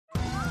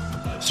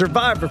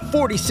Survivor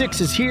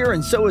 46 is here,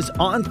 and so is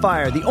On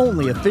Fire, the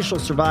only official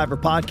Survivor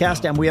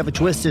podcast, and we have a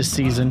twist this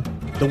season.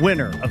 The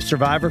winner of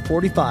Survivor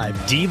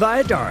 45, Dee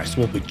Valladares,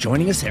 will be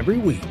joining us every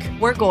week.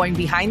 We're going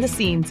behind the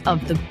scenes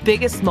of the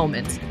biggest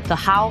moments, the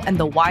how and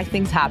the why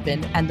things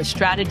happen, and the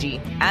strategy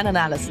and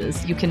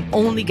analysis you can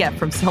only get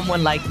from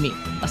someone like me,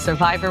 a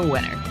Survivor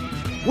winner.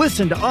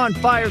 Listen to On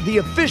Fire, the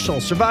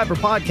official Survivor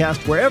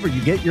podcast, wherever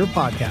you get your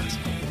podcast.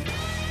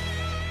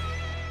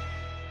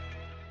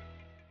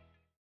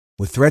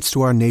 With threats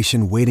to our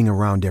nation waiting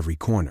around every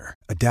corner,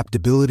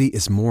 adaptability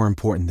is more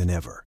important than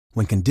ever.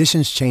 When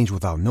conditions change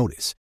without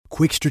notice,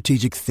 quick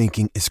strategic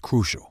thinking is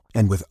crucial.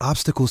 And with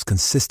obstacles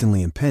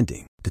consistently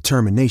impending,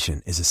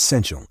 determination is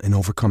essential in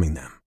overcoming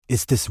them.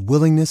 It's this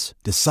willingness,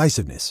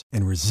 decisiveness,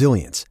 and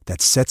resilience that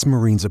sets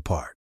Marines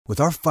apart. With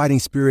our fighting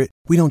spirit,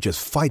 we don't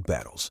just fight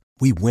battles,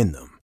 we win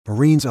them.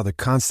 Marines are the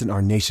constant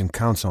our nation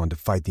counts on to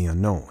fight the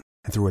unknown.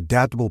 And through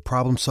adaptable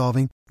problem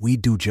solving, we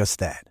do just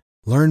that.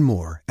 Learn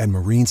more at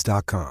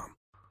marines.com.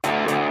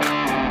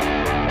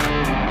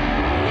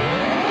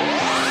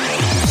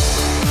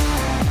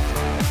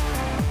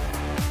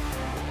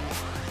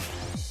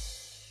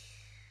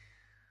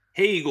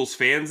 Hey Eagles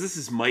fans, this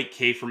is Mike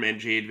K from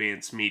NJ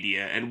Advanced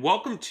Media, and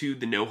welcome to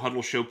the No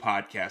Huddle Show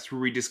podcast,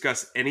 where we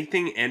discuss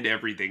anything and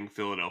everything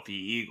Philadelphia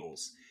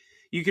Eagles.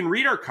 You can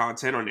read our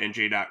content on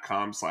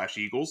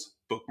nj.com/Eagles,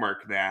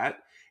 bookmark that,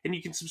 and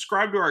you can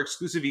subscribe to our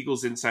exclusive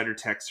Eagles Insider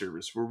Tech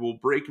service, where we'll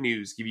break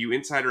news, give you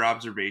insider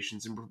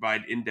observations, and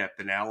provide in-depth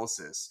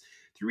analysis.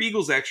 Through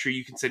Eagles Extra,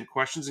 you can send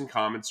questions and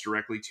comments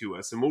directly to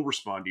us, and we'll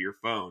respond to your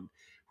phone.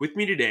 With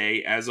me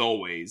today, as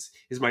always,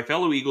 is my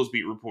fellow Eagles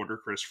beat reporter,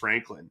 Chris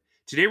Franklin.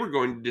 Today we're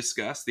going to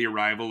discuss the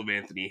arrival of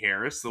Anthony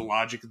Harris, the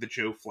logic of the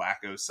Joe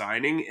Flacco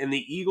signing, and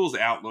the Eagles'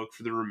 outlook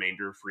for the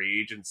remainder of free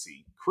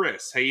agency.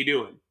 Chris, how you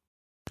doing?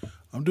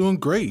 I'm doing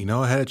great. You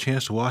know, I had a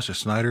chance to watch the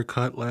Snyder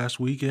Cut last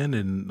weekend,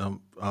 and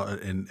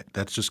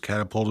that's just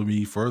catapulted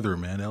me further,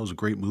 man. That was a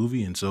great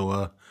movie, and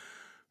so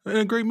in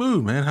a great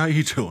mood, man. How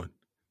you doing?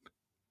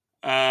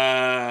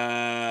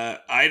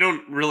 I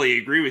don't really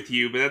agree with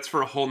you, but that's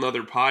for a whole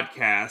nother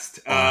podcast.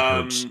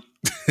 I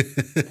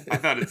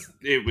thought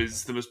it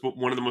was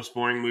one of the most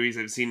boring movies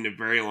I've seen in a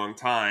very long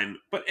time.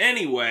 But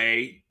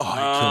anyway, 4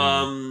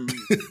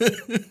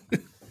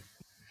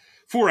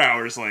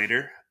 hours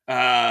later,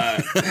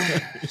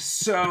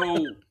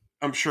 so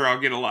I'm sure I'll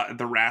get a lot of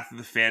the wrath of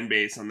the fan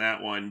base on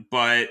that one.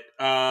 But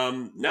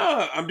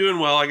no, I'm doing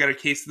well. I got a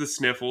case of the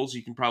sniffles.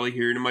 You can probably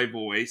hear it in my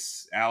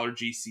voice.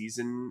 Allergy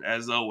season,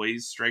 as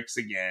always, strikes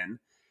again.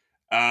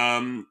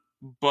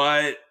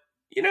 But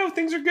you know,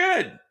 things are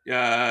good.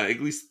 At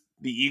least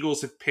the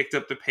Eagles have picked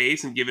up the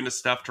pace and given us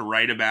stuff to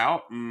write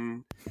about.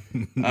 And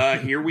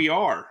here we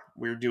are.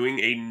 We're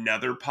doing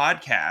another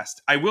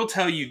podcast. I will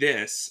tell you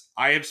this.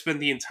 I have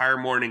spent the entire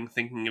morning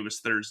thinking it was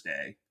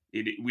Thursday.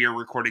 We are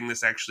recording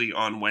this actually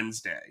on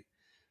Wednesday.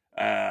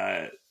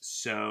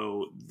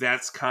 So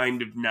that's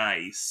kind of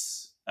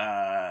nice.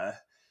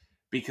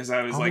 Because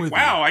I was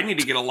wow, I need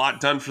to get a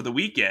lot done for the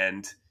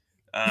weekend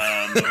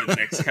over the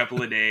next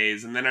couple of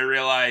days. And then I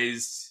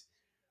realized,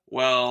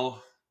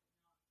 well,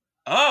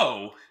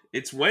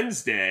 it's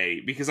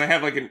Wednesday, because I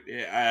have like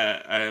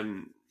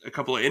a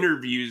couple of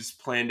interviews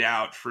planned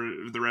out for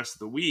the rest of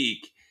the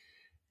week.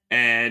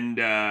 And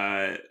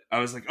I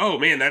was like, oh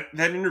man,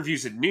 that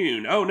interview's at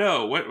noon. Oh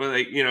no, what,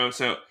 like, you know,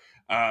 so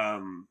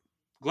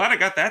glad I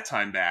got that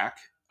time back.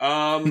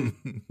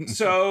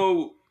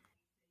 So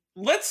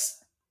let's,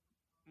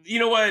 you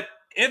know what,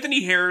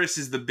 Anthony Harris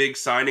is the big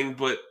signing,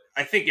 but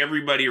I think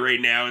everybody right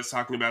now is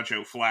talking about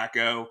Joe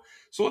Flacco.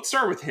 So let's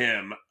start with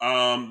him.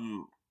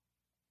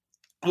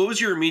 What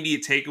was your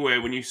immediate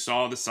takeaway when you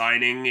saw the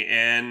signing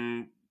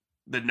and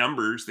the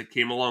numbers that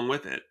came along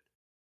with it?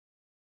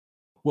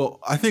 Well,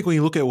 I think when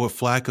you look at what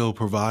Flacco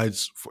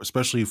provides,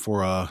 especially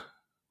for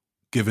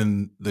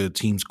given the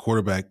team's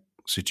quarterback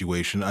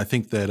situation, I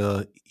think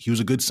that he was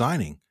a good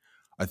signing.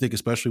 I think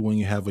especially when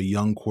you have a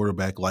young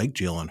quarterback like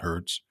Jalen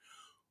Hurts,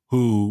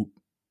 who,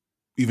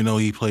 even though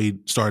he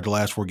started the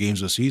last 4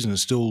 games of the season,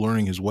 is still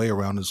learning his way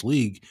around this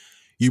league.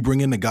 You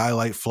bring in a guy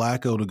like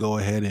Flacco to go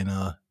ahead and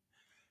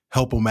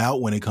help him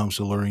out when it comes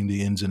to learning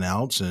the ins and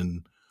outs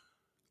and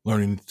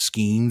learning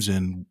schemes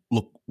and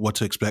look what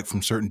to expect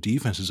from certain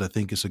defenses. I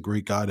think it's a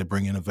great guy to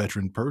bring in a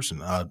veteran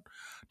person. I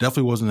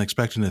definitely wasn't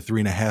expecting the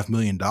 $3.5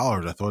 million.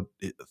 I thought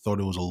it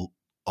was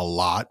a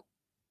lot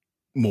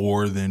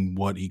more than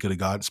what he could have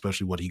got,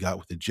 especially what he got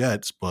with the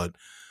Jets. But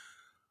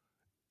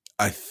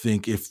I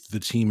think if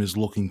the team is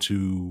looking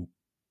to,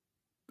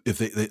 I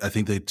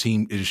think the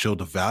team is showed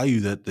the value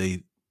that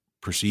they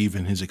perceive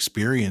in his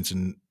experience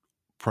and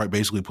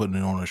basically putting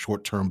it on a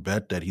short-term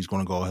bet that he's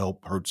going to go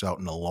help Hurts out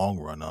in the long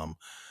run.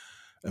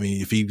 I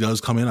mean, if he does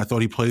come in, I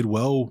thought he played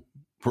well,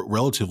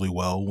 relatively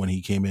well, when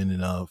he came in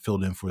and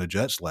filled in for the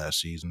Jets last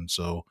season.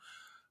 So,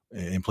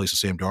 in place of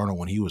Sam Darnold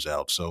when he was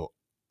out. So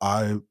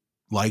I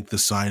like the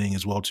signing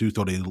as well too.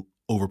 Thought he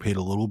overpaid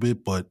a little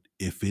bit, but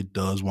if it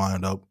does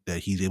wind up that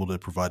he's able to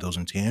provide those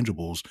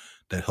intangibles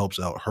that helps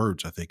out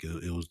Hurts, I think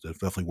it was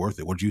definitely worth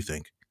it. What do you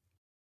think?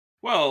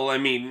 Well, I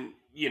mean,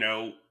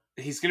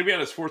 he's going to be on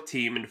his fourth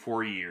team in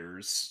 4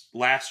 years.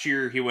 Last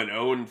year, he went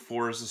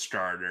 0-4 as a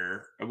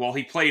starter. Well,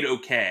 he played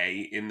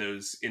okay in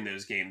those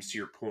games, to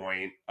your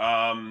point.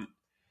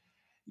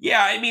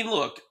 Yeah, I mean,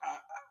 look,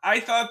 I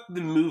thought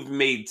the move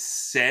made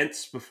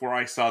sense before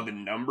I saw the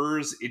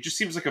numbers. It just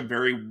seems like a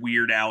very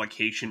weird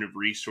allocation of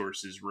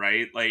resources,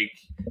 right? Like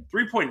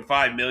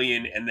 3.5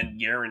 million and then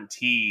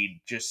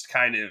guaranteed, just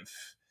kind of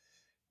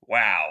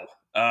wow.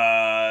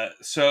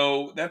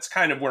 So that's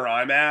kind of where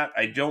I'm at.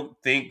 I don't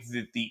think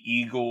that the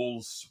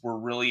Eagles were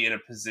really in a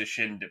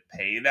position to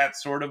pay that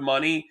sort of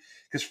money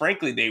because,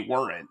 frankly, they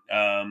weren't.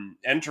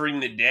 Entering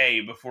the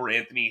day before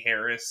Anthony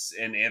Harris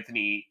and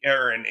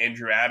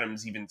Andrew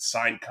Adams even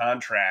signed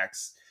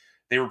contracts,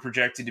 they were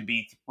projected to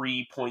be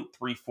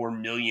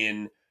 3.34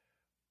 million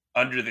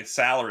under the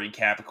salary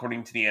cap,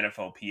 according to the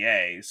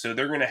NFLPA. So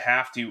they're going to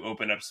have to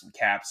open up some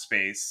cap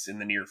space in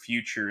the near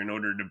future in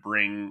order to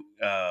bring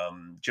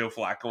Joe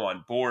Flacco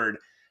on board.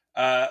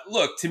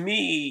 Look, to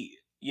me,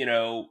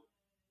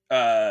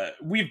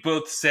 we've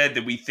both said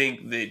that we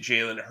think that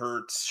Jalen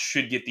Hurts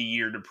should get the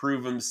year to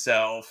prove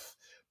himself,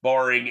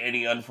 barring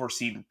any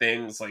unforeseen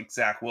things like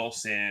Zach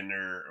Wilson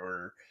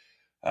or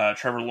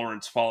Trevor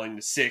Lawrence falling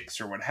to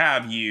 6 or what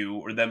have you,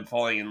 or them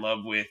falling in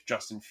love with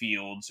Justin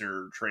Fields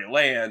or Trey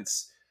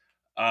Lance.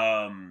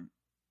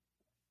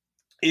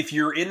 If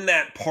you're in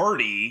that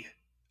party,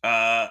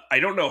 I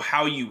don't know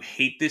how you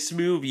hate this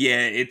move.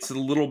 Yeah, it's a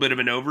little bit of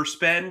an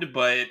overspend,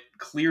 but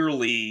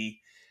clearly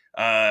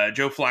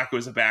Joe Flacco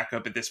is a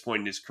backup at this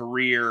point in his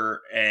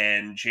career,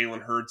 and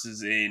Jalen Hurts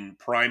is in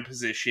prime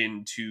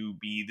position to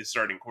be the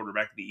starting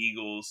quarterback of the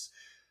Eagles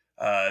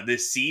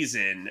this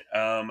season.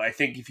 I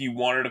think if you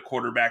wanted a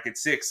quarterback at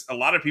 6, a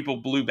lot of people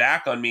blew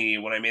back on me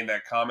when I made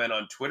that comment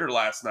on Twitter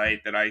last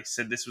night that I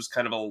said this was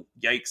kind of a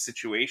yikes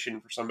situation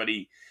for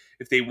somebody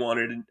if they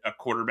wanted a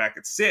quarterback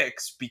at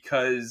 6,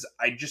 because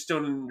I just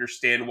don't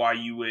understand why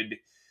you would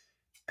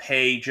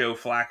pay Joe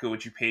Flacco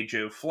what you pay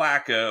Joe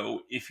Flacco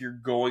if you're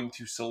going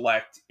to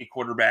select a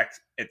quarterback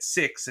at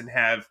 6 and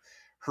have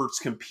Hurts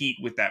compete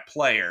with that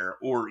player,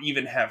 or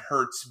even have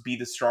Hurts be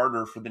the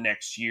starter for the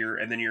next year,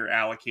 and then you're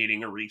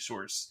allocating a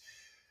resource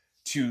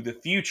to the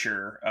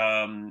future.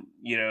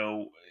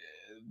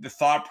 The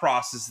thought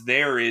process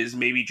there is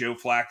maybe Joe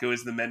Flacco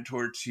is the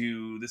mentor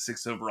to the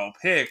 6th overall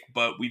pick,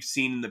 but we've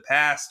seen in the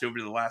past over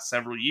the last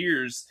several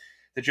years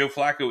that Joe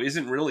Flacco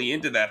isn't really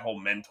into that whole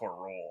mentor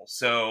role.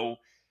 So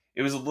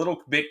it was a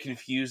little bit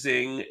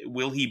confusing.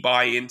 Will he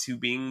buy into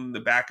being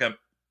the backup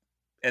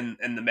and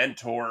the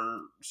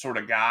mentor sort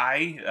of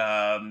guy?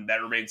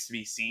 That remains to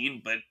be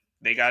seen, but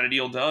they got a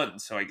deal done.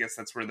 So I guess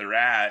that's where they're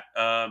at.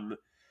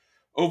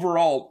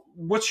 Overall,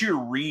 what's your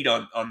read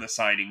on the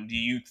signing? Do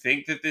you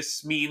think that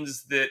this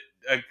means that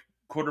a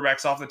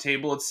quarterback's off the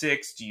table at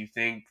 6? Do you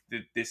think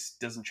that this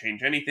doesn't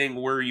change anything?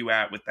 Where are you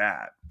at with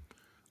that?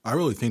 I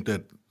really think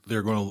that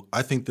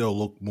I think they'll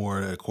look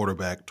more at a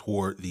quarterback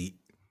toward the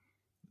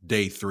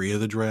day 3 of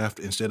the draft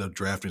instead of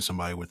drafting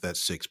somebody with that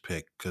 6th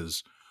pick,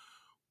 because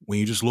when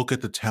you just look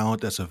at the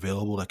talent that's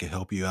available that can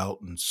help you out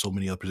in so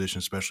many other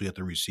positions, especially at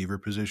the receiver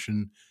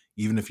position,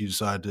 even if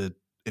the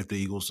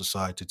Eagles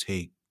decide to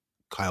take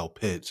Kyle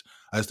Pitts,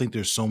 I just think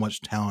there's so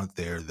much talent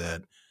there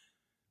that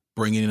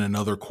bringing in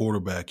another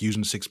quarterback,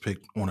 using the 6th pick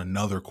on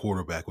another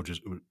quarterback,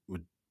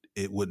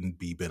 it wouldn't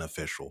be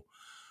beneficial.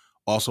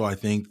 Also, I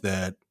think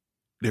that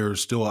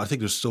there's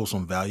still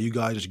some value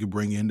guys that you could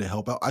bring in to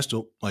help out. I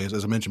still, like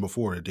as I mentioned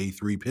before, a day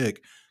 3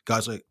 pick,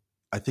 guys like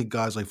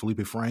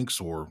Felipe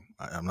Franks, or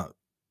I'm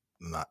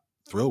not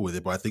thrilled with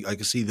it, but I think I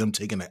could see them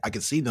taking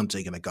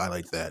a guy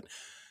like that.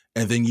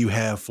 And then you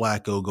have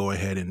Flacco go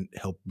ahead and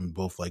help them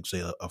both, like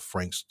say a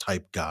Franks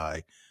type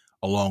guy,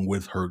 along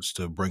with Hurts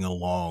to bring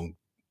along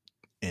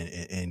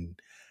and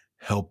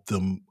help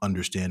them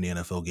understand the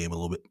NFL game a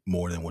little bit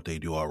more than what they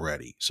do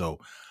already. So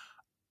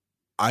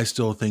I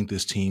still think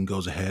this team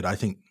goes ahead. I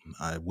think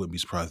I wouldn't be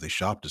surprised if they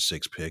shopped the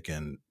 6th pick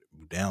and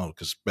down,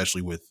 because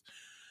especially with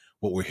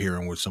what we're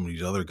hearing with some of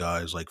these other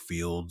guys like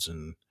Fields,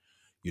 and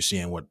you're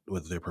seeing what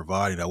they're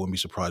providing, I wouldn't be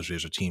surprised if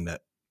there's a team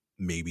that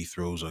maybe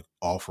throws an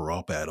offer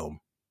up at them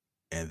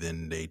and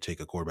then they take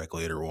a quarterback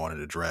later on in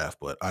the draft.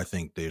 But I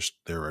think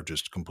they're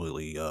just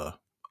completely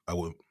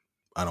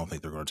I don't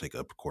think they're going to take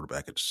a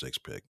quarterback at the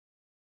 6th pick.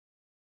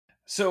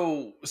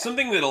 So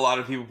something that a lot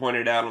of people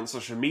pointed out on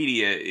social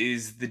media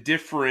is the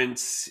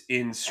difference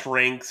in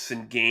strengths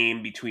and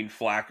game between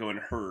Flacco and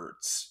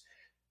Hurts.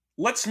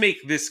 Let's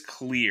make this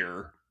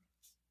clear.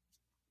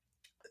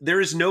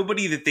 There is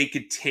nobody that they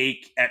could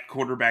take at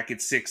quarterback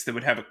at 6 that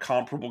would have a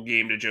comparable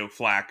game to Joe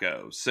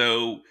Flacco.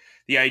 So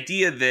the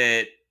idea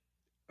that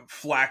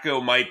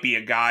Flacco might be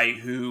a guy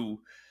who,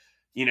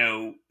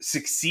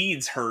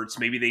 succeeds Hurts,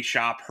 maybe they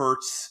shop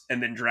Hurts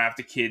and then draft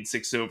a kid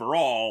 6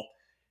 overall,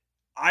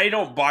 I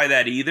don't buy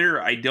that either.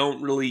 I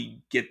don't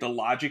really get the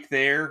logic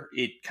there.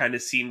 It kind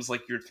of seems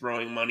like you're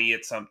throwing money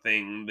at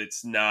something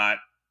that's not,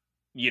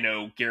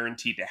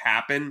 guaranteed to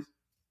happen.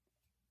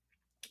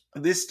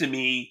 This to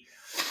me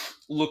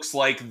looks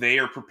like they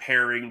are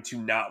preparing to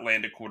not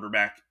land a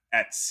quarterback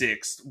at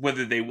 6,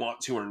 whether they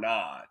want to or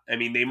not. I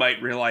mean, they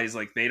might realize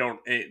like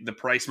the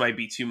price might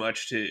be too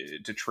much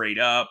to trade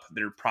up.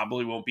 There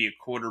probably won't be a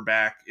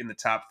quarterback in the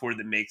top 4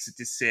 that makes it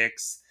to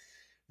 6.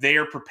 They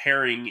are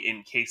preparing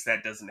in case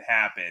that doesn't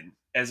happen,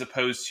 as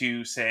opposed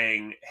to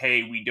saying,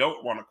 hey, we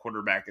don't want a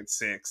quarterback at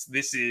 6.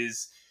 This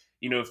is,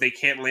 if they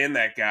can't land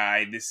that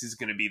guy, this is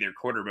going to be their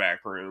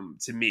quarterback room.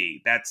 To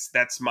me,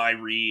 that's my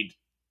read,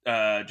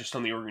 just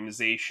on the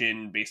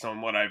organization, based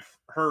on what I've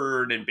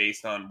heard and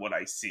based on what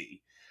I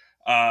see.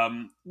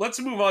 Let's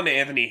move on to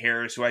Anthony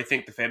Harris, who I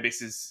think the fan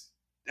base is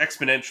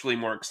exponentially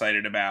more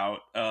excited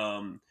about.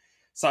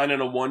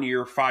 Signing a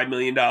 1-year, $5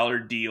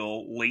 million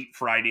deal late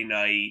Friday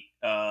night.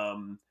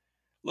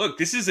 Look,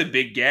 this is a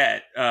big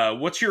get.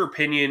 What's your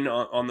opinion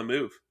on the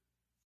move?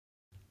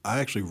 I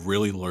actually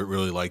really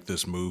like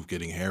this move,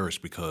 getting Harris,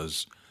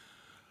 because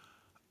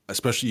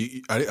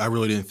especially I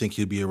really didn't think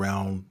he'd be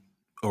around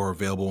or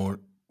available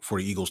for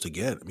the Eagles to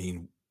get. I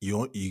mean,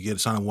 you get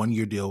signed a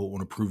 1-year deal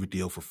on a prove it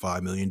deal for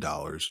 $5 million.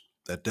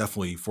 That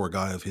definitely, for a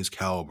guy of his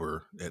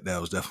caliber,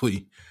 that was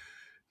definitely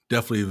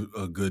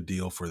a good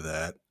deal for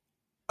that.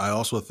 I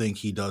also think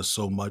he does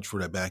so much for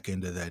that back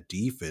end of that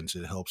defense.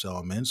 It helps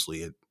out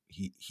immensely.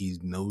 He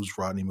knows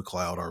Rodney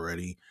McLeod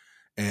already,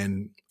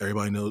 and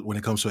everybody knows when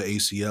it comes to an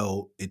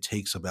ACL, it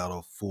takes about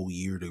a full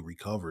year to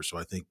recover. So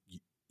I think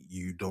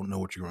you don't know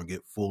what you're going to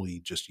get fully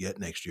just yet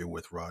next year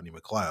with Rodney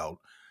McLeod.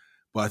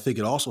 But I think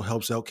it also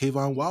helps out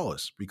Kayvon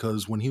Wallace,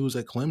 because when he was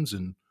at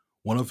Clemson,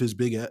 one of his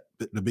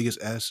the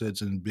biggest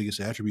assets and biggest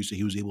attributes that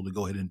he was able to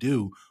go ahead and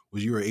do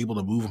was you were able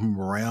to move him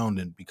around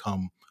and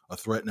become a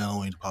threat, not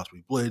only to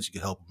possibly blitz, you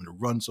could help him in the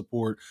run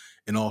support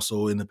and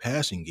also in the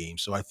passing game.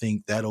 So I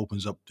think that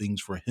opens up things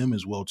for him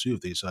as well too,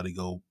 if they decide to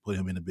go put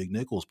him in a big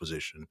nickel's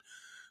position.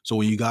 So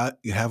when you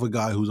have a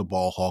guy who's a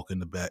ball hawk in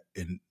the back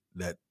in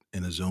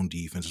a zone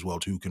defense as well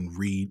too, who can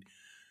read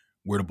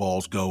where the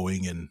ball's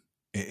going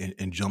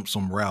and jump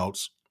some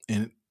routes.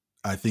 And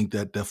I think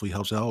that definitely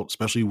helps out,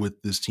 especially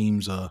with this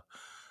team's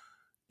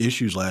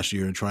issues last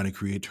year and trying to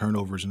create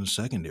turnovers in the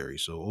secondary.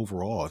 So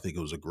overall, I think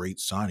it was a great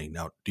signing.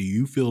 Now, do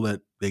you feel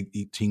that the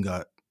team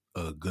got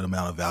a good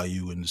amount of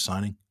value in the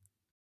signing?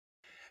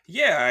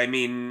 Yeah, I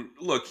mean,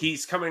 look,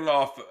 he's coming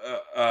off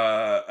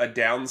a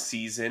down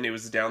season. It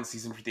was a down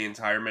season for the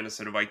entire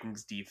Minnesota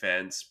Vikings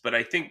defense. But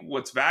I think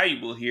what's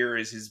valuable here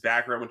is his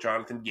background with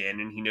Jonathan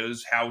Gannon. He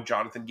knows how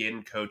Jonathan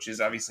Gannon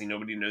coaches. Obviously,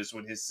 nobody knows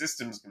what his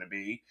system is going to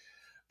be.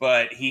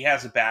 But he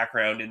has a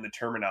background in the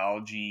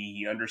terminology.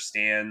 He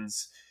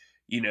understands,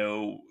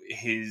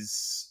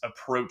 his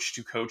approach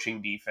to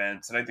coaching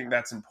defense. And I think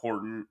that's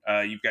important.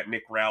 You've got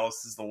Nick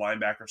Rallis as the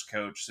linebackers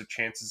coach. So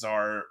chances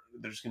are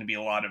there's going to be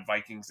a lot of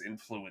Vikings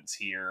influence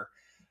here.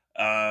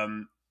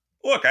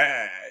 Look,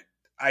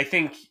 I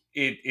think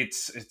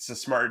it's a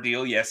smart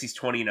deal. Yes, he's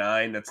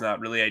 29. That's not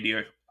really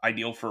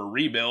ideal for a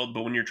rebuild.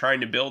 But when you're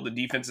trying to build a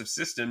defensive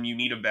system, you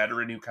need a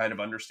veteran who kind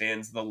of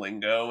understands the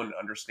lingo and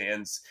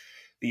understands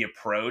the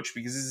approach,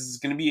 because this is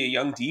going to be a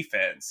young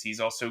defense. He's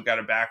also got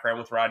a background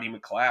with Rodney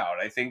McLeod.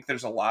 I think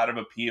there's a lot of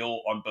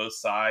appeal on both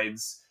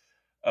sides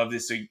of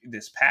this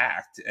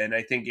pact. And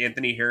I think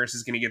Anthony Harris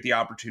is going to get the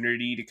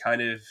opportunity to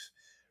kind of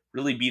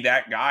really be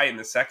that guy in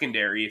the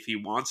secondary if he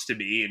wants to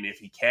be, and if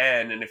he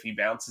can, and if he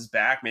bounces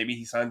back, maybe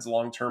he signs a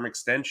long-term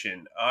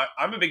extension.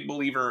 I'm a big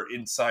believer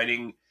in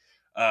signing,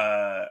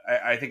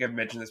 I think I've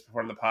mentioned this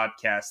before on the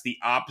podcast, the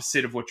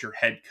opposite of what your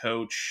head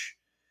coach's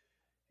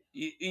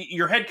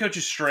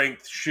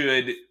strength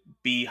should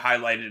be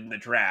highlighted in the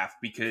draft,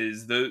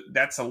 because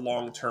that's a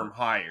long-term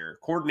hire.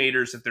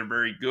 Coordinators, if they're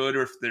very good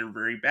or if they're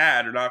very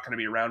bad, are not going to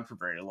be around for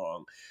very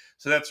long.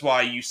 So that's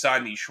why you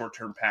sign these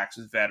short-term packs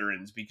with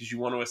veterans, because you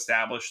want to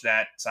establish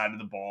that side of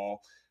the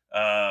ball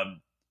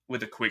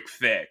with a quick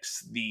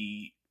fix.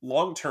 The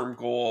long-term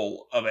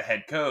goal of a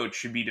head coach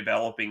should be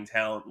developing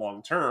talent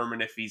long-term.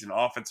 And if he's an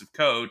offensive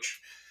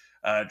coach,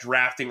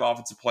 drafting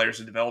offensive players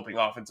and developing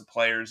offensive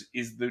players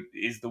is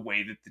the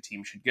way that the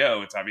team should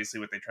go. It's obviously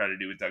what they try to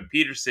do with Doug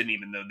Peterson,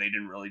 even though they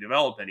didn't really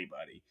develop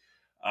anybody.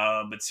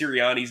 But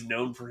Sirianni's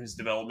known for his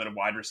development of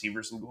wide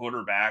receivers and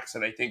quarterbacks,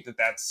 and I think that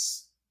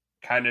that's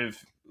kind of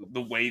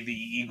the way the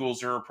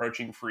Eagles are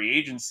approaching free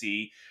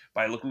agency,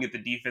 by looking at the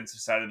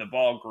defensive side of the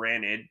ball.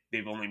 Granted,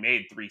 they've only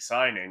made 3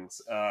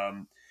 signings.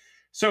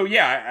 So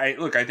yeah,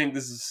 I think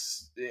this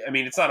is,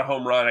 it's not a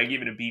home run. I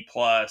give it a B+,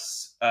 but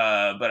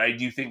I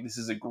do think this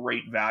is a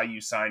great value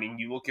signing.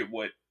 You look at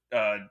what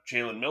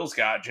Jalen Mills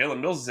got.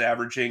 Jalen Mills is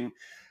averaging,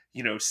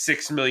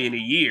 $6 million a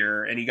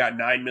year, and he got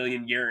 $9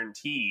 million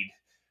guaranteed.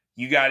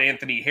 You got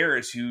Anthony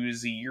Harris,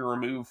 who's a year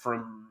removed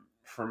from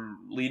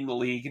leading the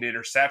league in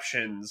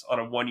interceptions, on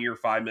a 1-year,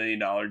 $5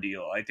 million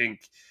deal. I think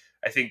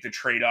the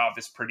trade-off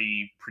is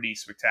pretty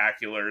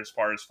spectacular as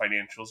far as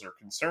financials are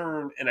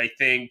concerned, and I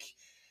think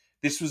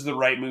this was the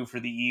right move for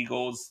the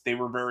Eagles. They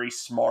were very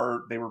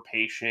smart. They were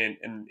patient,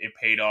 and it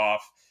paid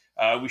off.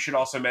 We should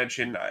also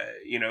mention,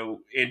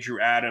 Andrew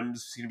Adams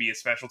is going to be a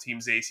special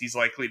teams ace. He's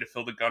likely to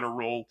fill the gunner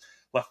role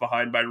left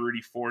behind by Rudy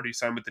Ford, who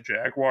signed with the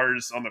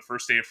Jaguars on the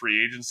first day of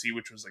free agency,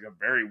 which was like a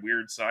very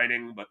weird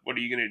signing, but what are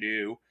you going to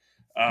do?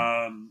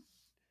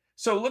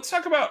 So let's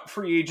talk about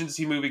free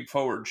agency moving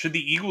forward. Should the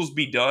Eagles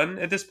be done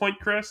at this point,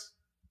 Chris?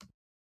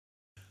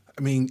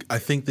 I mean, I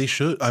think they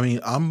should. I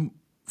mean, I'm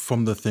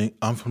from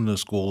the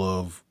school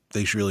of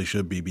really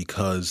should be,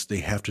 because they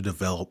have to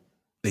develop.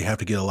 They have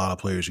to get a lot of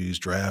players in these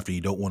draft, and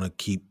you don't want to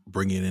keep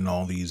bringing in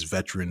all these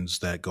veterans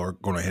that are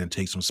going ahead and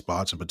take some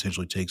spots and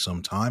potentially take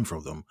some time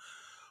from them.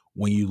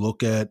 When you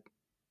look at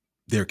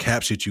their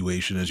cap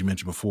situation, as you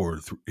mentioned before,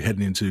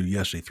 heading into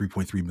yesterday,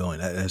 $3.3 million.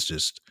 That's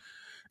just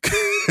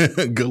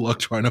good luck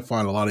trying to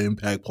find a lot of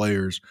impact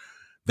players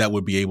that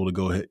would be able to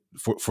go ahead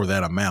for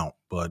that amount.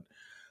 But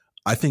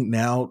I think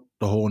now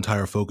the whole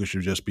entire focus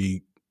should just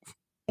be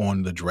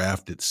on the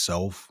draft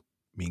itself.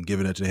 I mean,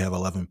 given that they have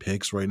 11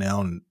 picks right now,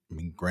 and I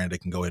mean, granted, they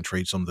can go and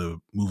trade some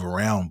to move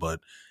around,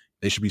 but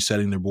they should be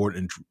setting their board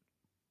and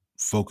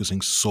focusing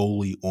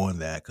solely on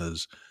that,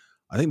 because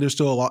I think there's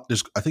still a lot.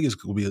 I think it's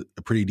going to be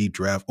a pretty deep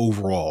draft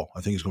overall.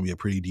 I think it's going to be a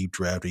pretty deep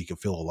draft. You can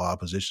fill a lot of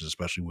positions,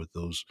 especially with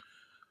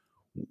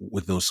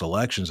those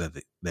selections that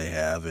they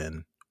have.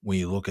 And when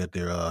you look at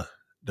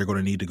they're going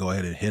to need to go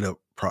ahead and hit up.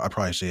 I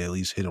probably say at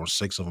least hit on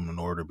 6 of them in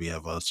order to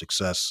have a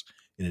success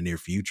in the near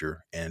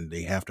future. And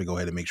they have to go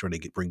ahead and make sure they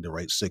bring the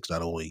right 6,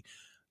 not only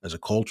as a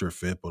culture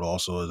fit, but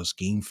also as a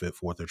scheme fit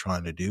for what they're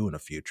trying to do in the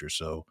future.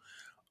 So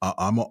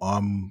I'm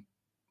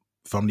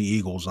from the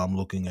Eagles. I'm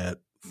looking at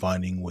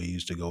finding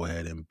ways to go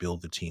ahead and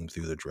build the team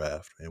through the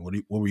draft. And what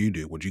will you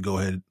do? Would you go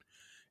ahead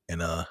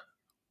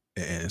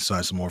and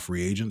sign some more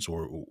free agents,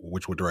 or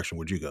which direction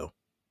would you go?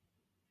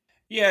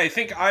 Yeah, I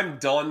think I'm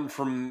done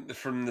from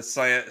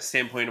the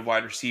standpoint of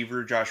wide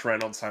receiver. Josh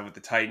Reynolds signed with the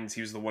Titans.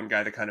 He was the one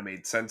guy that kind of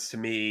made sense to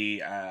me.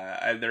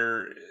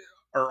 There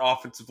are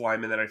offensive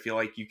linemen that I feel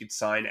like you could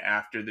sign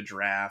after the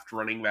draft,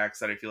 running backs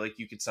that I feel like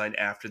you could sign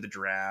after the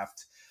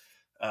draft.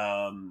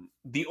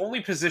 The only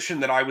position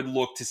that I would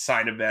look to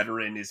sign a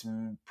veteran is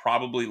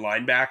probably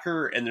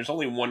linebacker, and there's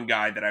only one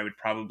guy that I would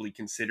probably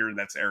consider, and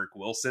that's Eric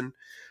Wilson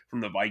from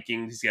the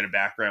Vikings. He's got a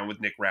background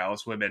with Nick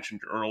Roush, who I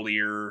mentioned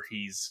earlier.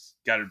 He's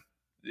got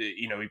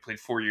he played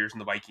 4 years in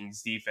the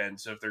Vikings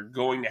defense. So if they're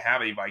going to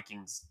have a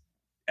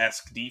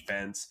Vikings-esque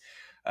defense,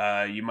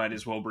 you might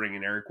as well bring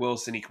in Eric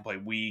Wilson. He can play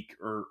weak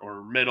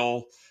or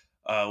middle.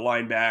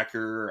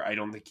 Linebacker, I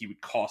don't think he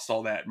would cost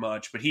all that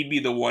much, but he'd be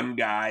the one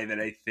guy that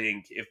I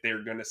think if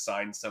they're going to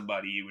sign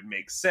somebody, it would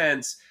make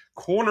sense.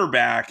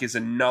 Cornerback is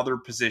another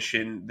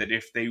position that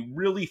if they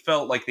really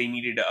felt like they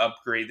needed to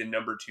upgrade the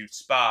number 2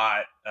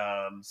 spot,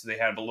 so they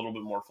have a little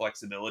bit more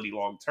flexibility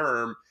long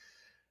term,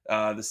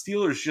 the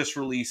Steelers just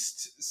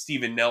released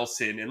Steven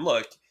Nelson. And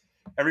look,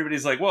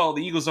 everybody's like, well,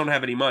 the Eagles don't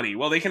have any money.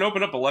 Well, they can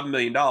open up $11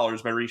 million by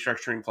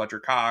restructuring Fletcher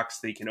Cox.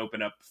 They can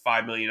open up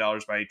 $5 million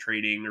by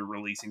trading or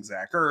releasing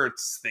Zach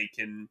Ertz. They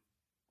can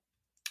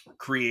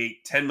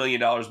create $10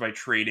 million by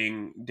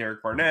trading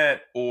Derek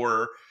Barnett,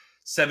 or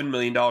 $7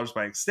 million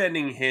by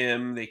extending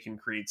him. They can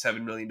create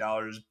 $7 million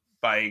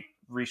by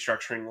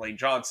restructuring Lane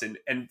Johnson.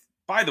 And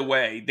by the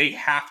way, they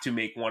have to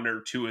make 1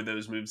 or 2 of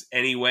those moves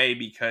anyway,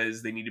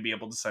 because they need to be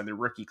able to sign their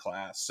rookie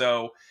class.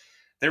 So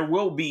there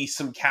will be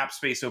some cap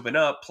space open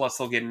up. Plus,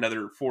 they'll get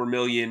another $4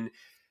 million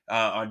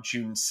on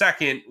June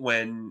 2nd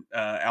when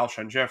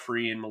Alshon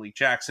Jeffrey and Malik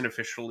Jackson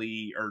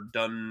officially are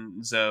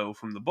done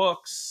from the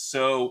books.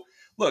 So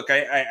look,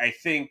 I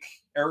think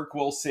Eric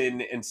Wilson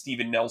and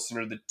Steven Nelson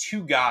are the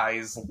 2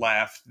 guys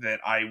left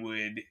that I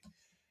would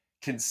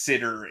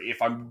consider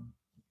if I'm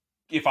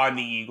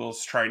the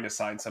Eagles trying to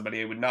sign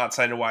somebody. I would not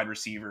sign a wide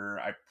receiver.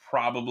 I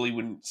probably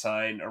wouldn't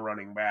sign a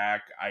running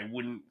back. I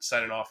wouldn't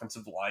sign an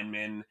offensive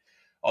lineman.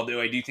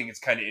 Although I do think it's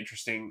kind of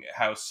interesting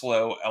how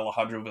slow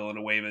Alejandro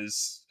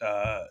Villanueva's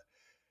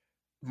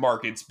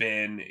market's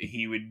been.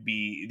 He would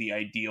be the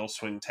ideal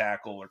swing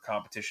tackle or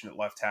competition at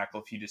left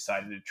tackle if you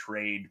decided to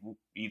trade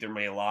either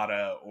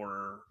Mailata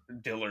or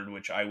Dillard,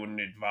 which I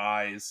wouldn't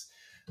advise.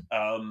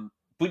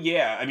 But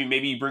yeah, I mean,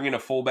 maybe you bring in a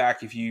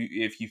fullback if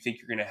you think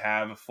you're going to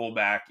have a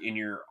fullback in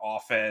your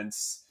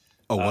offense.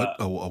 A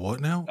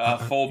what now?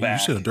 Fullback.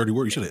 You said a dirty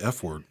word. You said an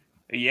F word.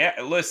 Yeah,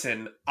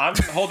 listen, I'm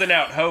holding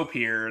out hope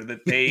here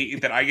that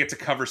that I get to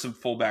cover some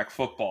fullback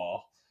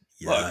football.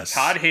 Yes.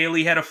 Look, Todd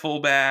Haley had a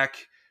fullback.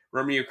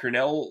 Romeo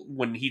Crennel,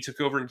 when he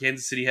took over in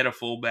Kansas City, had a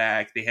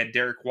fullback. They had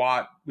Derek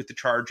Watt with the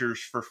Chargers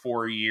for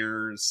 4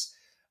 years.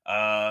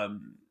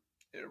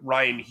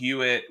 Ryan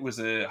Hewitt was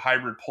a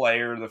hybrid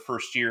player the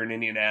first year in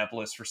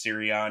Indianapolis for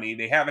Sirianni.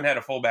 They haven't had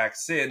a fullback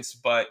since,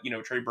 but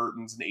Trey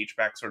Burton's an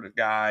H-back sort of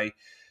guy.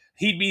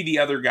 He'd be the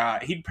other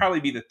guy. He'd probably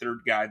be the third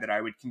guy that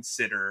I would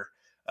consider,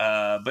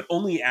 but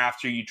only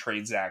after you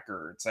trade Zach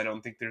Ertz. I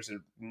don't think there's a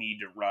need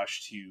to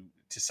rush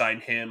to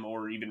sign him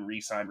or even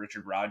re-sign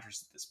Richard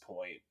Rodgers at this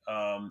point.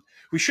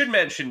 We should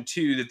mention,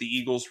 too, that the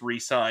Eagles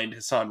re-signed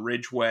Hassan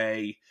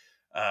Ridgeway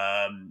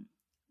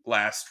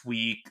last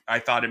week. I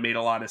thought it made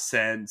a lot of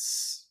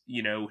sense.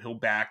 He'll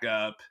back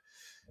up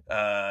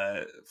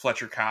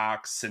Fletcher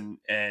Cox and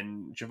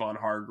Javon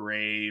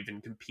Hargrave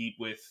and compete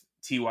with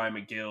T.Y.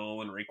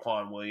 McGill and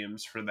Raekwon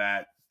Williams for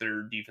that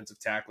their defensive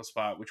tackle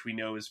spot, which we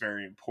know is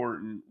very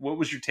important. What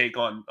was your take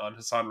on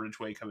Hassan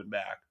Ridgeway coming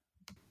back?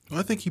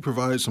 I think he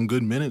provided some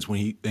good minutes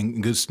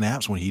and good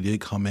snaps when he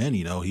did come in.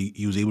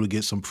 He was able to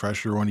get some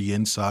pressure on the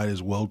inside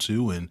as well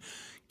too. And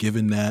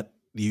given that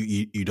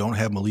you don't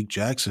have Malik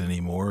Jackson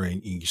anymore,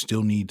 and you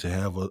still need to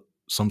have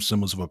some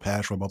semblance of a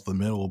pass rush up the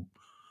middle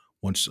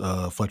once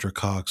Fletcher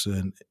Cox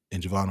and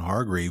Javon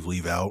Hargrave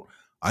leave out,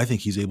 I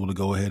think he's able to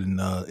go ahead and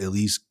at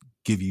least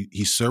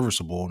he's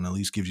serviceable and at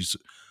least gives you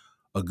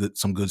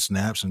some good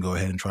snaps and go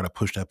ahead and try to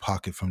push that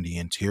pocket from the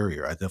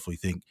interior. I definitely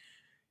think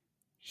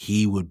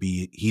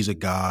he's a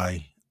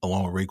guy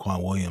along with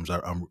Raekwon Williams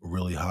I'm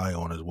really high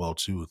on as well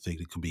too. I think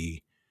it could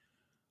be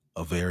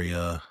a very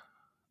a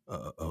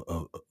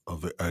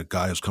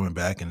guy who's coming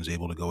back and is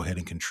able to go ahead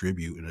and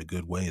contribute in a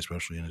good way,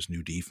 especially in his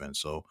new defense.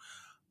 So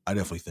I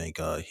definitely think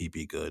he'd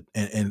be good.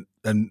 And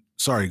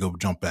sorry to go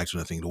jump back to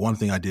the thing. The one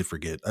thing I did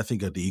forget, I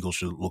think that the Eagles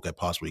should look at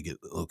possibly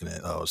looking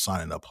at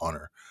signing up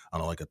Hunter. I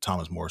don't know, like a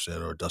Thomas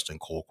Morstead or a Dustin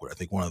Colquitt. I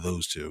think one of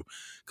those two,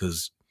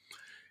 because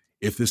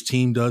if this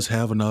team does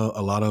have a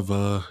lot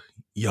of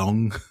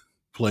young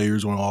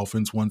players on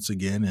offense once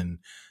again, and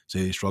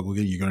say they struggle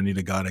again, you're going to need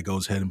a guy that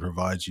goes ahead and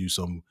provides you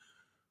some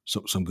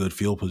good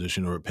field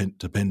position or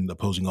to pin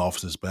opposing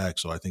offenses back.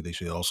 So I think they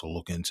should also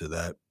look into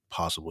that,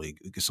 possibly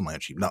get somebody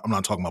cheap. I'm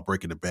not talking about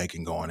breaking the bank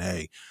and going,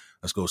 hey,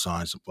 let's go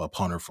sign a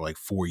punter for like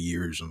 4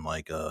 years and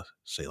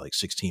say like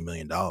 $16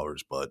 million,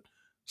 but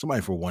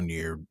somebody for 1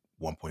 year,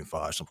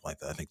 1.5, something like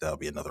that. I think that would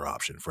be another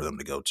option for them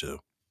to go to.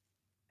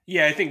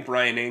 Yeah, I think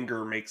Brian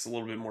Anger makes a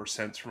little bit more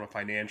sense from a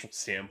financial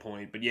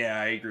standpoint. But yeah,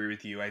 I agree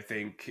with you. I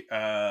think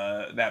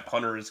that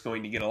punter is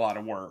going to get a lot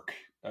of work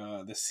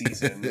this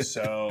season.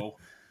 So,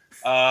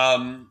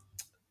 yeah,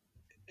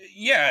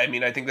 I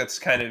mean, I think that's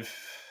kind of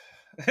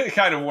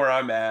where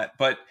I'm at.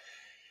 But,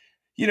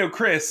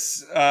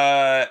 Chris,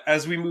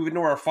 as we move into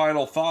our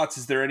final thoughts,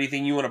 is there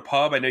anything you want to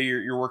pub? I know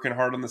you're working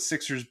hard on the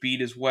Sixers beat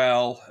as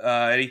well.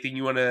 Anything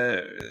you want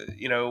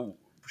to,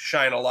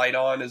 shine a light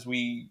on as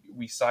we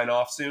sign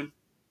off soon?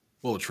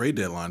 Well, the trade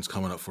deadline's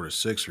coming up for the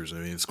Sixers. I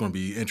mean, it's going to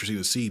be interesting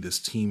to see.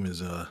 This team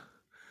is, I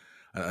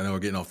know we're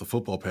getting off the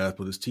football path,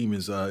 but this team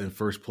is in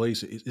first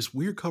place. It's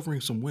weird covering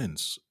some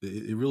wins.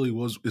 It really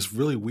was. It's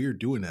really weird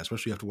doing that,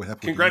 especially after what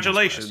happened.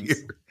 Congratulations.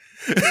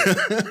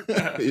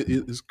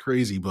 It's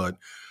crazy. But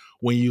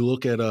when you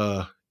look at,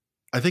 I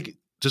think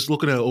just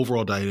looking at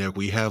overall dynamic,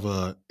 we have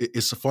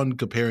it's a fun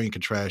comparing and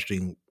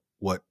contrasting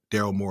what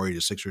Daryl Morey, the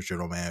Sixers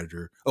general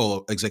manager,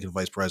 executive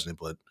vice president,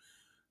 but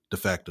de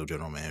facto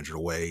general manager, the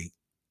way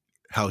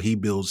how he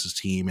builds his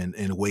team and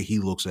the way he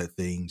looks at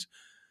things,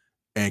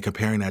 and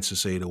comparing that to,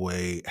 say, the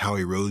way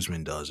Howie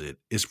Roseman does it.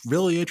 It's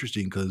really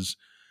interesting because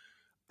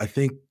I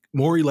think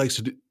Morey and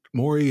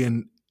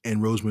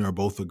Roseman are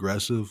both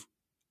aggressive.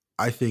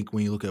 I think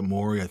when you look at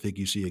Morey, I think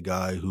you see a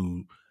guy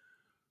who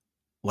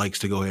likes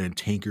to go ahead and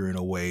tinker in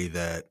a way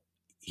that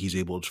he's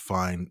able to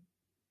find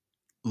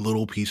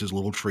little pieces,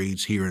 little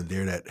trades here and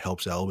there that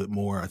helps out a little bit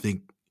more. I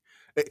think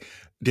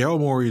Daryl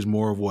Morey is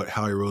more of what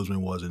Howie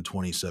Roseman was in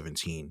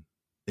 2017.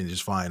 And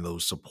just find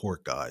those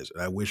support guys.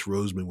 And I wish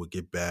Roseman would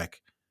get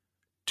back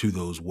to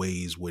those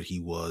ways where he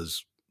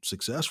was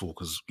successful.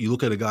 Because you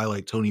look at a guy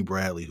like Tony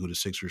Bradley, who the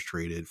Sixers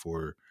traded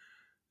for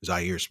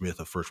Zaire Smith,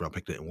 a first-round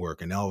pick that didn't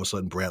work. And now all of a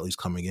sudden Bradley's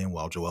coming in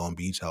while Joel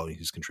Embiid's out and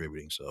he's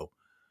contributing. So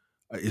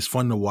it's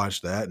fun to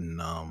watch that. And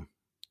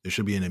there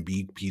should be an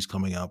Embiid piece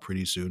coming out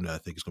pretty soon that I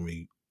think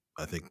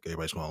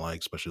everybody's going to like,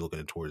 especially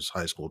looking towards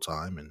high school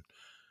time. And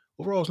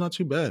overall, it's not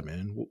too bad,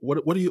 man.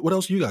 What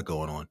else you got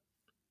going on?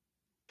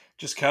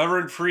 Just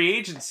covering free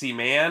agency,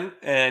 man.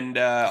 And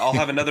I'll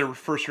have another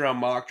first round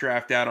mock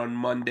draft out on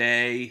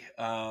Monday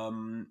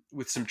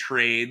with some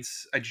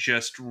trades. I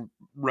just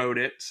wrote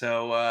it.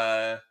 So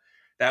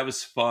that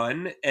was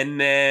fun. And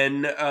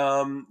then,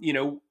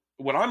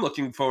 what I'm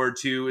looking forward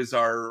to is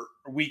our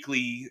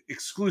weekly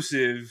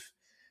exclusive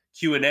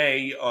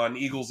Q&A on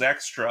Eagles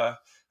Extra.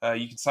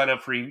 You can sign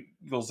up for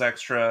Eagles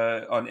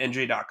Extra on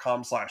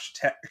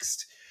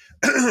nj.com/text.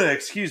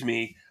 Excuse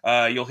me.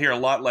 You'll hear a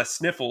lot less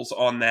sniffles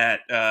on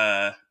that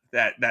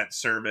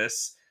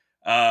service.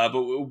 But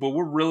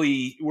we're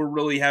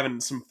really having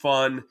some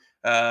fun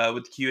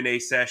with the Q&A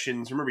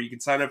sessions. Remember, you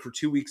can sign up for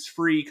 2 weeks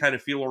free, kind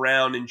of feel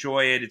around,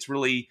 enjoy it. It's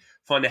really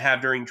fun to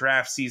have during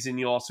draft season.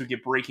 You'll also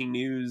get breaking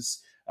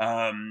news.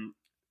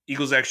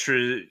 Eagles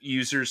Extra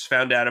users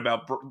found out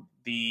about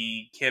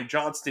the Cam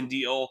Johnston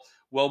deal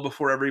well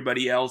before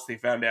everybody else. They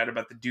found out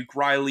about the Duke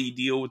Riley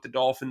deal with the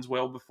Dolphins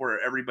well before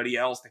everybody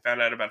else. They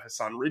found out about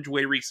Hassan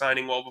Ridgeway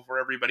re-signing well before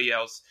everybody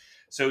else.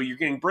 So you're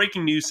getting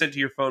breaking news sent to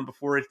your phone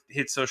before it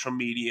hits social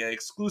media,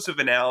 exclusive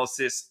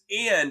analysis,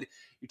 and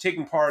you're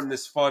taking part in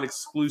this fun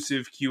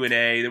exclusive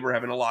Q&A that we're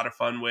having a lot of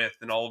fun with,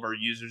 and all of our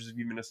users have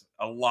given us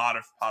a lot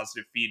of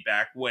positive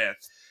feedback with.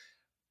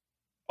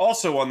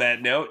 Also, on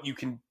that note, you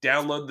can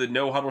download the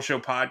No Huddle Show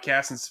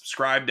podcast and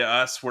subscribe to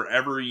us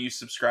wherever you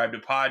subscribe to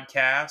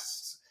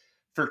podcasts.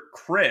 For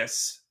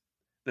Chris,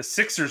 the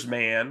Sixers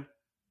man,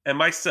 and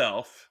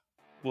myself,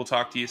 we'll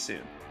talk to you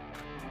soon.